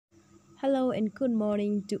Hello and good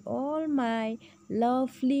morning to all my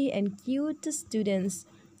lovely and cute students.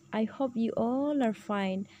 I hope you all are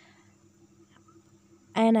fine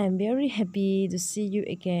and I'm very happy to see you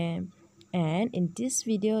again. And in this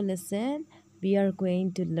video lesson, we are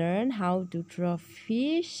going to learn how to draw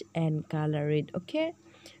fish and color it, okay?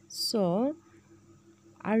 So,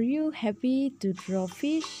 are you happy to draw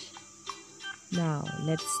fish? Now,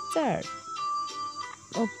 let's start.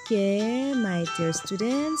 Okay, my dear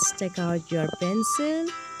students, take out your pencil,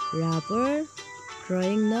 rubber,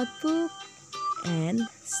 drawing notebook and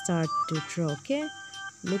start to draw, okay?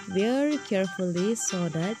 Look very carefully so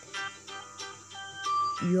that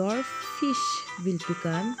your fish will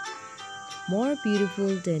become more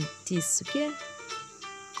beautiful than this, okay?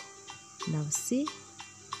 Now see.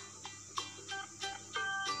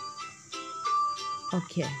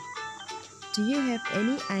 Okay. Do you have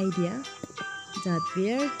any idea that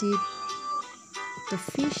where did the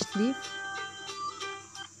fish live?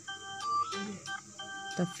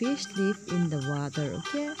 The fish live in the water,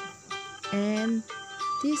 okay? And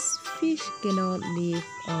this fish cannot live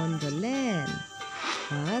on the land,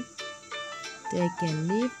 but they can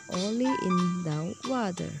live only in the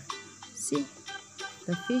water. See,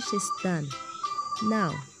 the fish is done.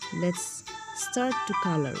 Now, let's start to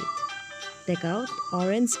color it. Take out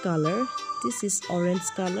orange color. This is orange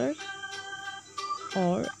color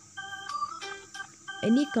or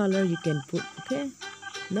any color you can put, okay?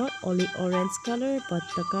 Not only orange color, but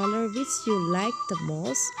the color which you like the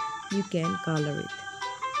most, you can color it.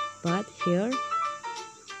 But here,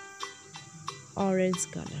 orange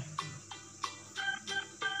color.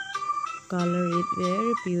 Color it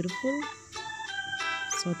very beautiful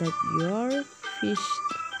so that your fish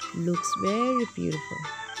looks very beautiful.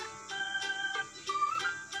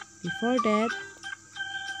 Before that,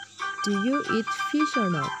 do you eat fish or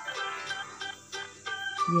not?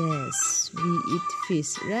 Yes, we eat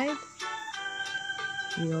fish, right?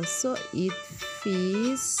 We also eat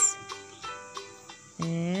fish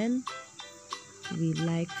and we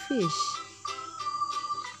like fish.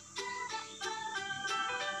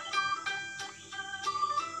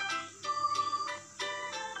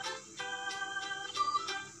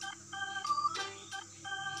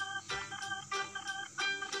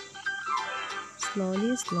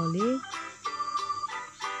 Slowly, slowly,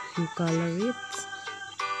 you color it.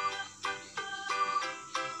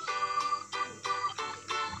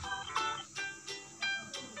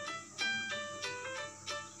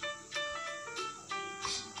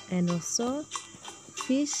 And also,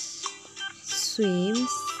 fish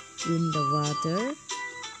swims in the water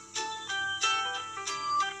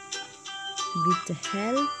with the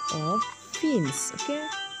help of fins, okay?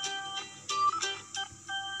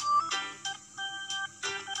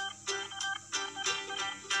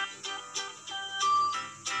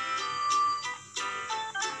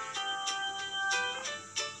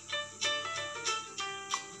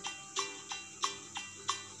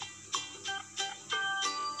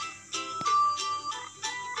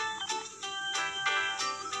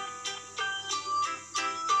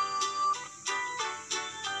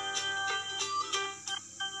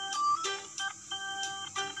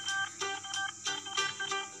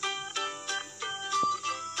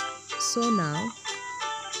 So now,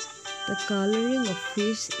 the coloring of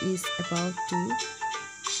fish is about to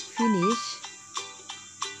finish.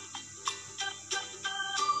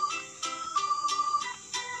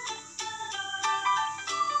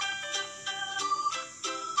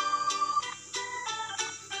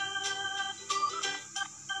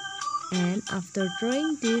 And after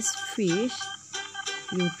drawing this fish,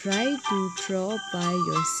 you try to draw by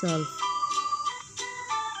yourself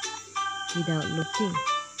without looking.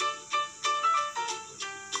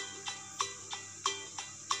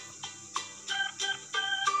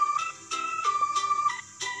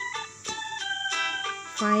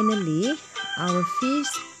 Finally, our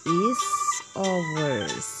fish is over.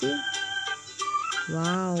 See?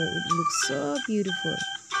 Wow, it looks so beautiful.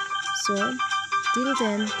 So, till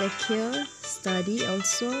then, take care, study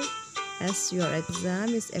also as your exam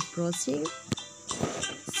is approaching.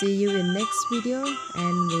 See you in next video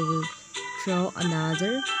and we will draw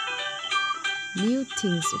another new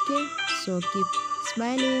things, okay? So keep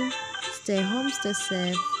smiling, stay home, stay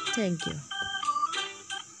safe. Thank you.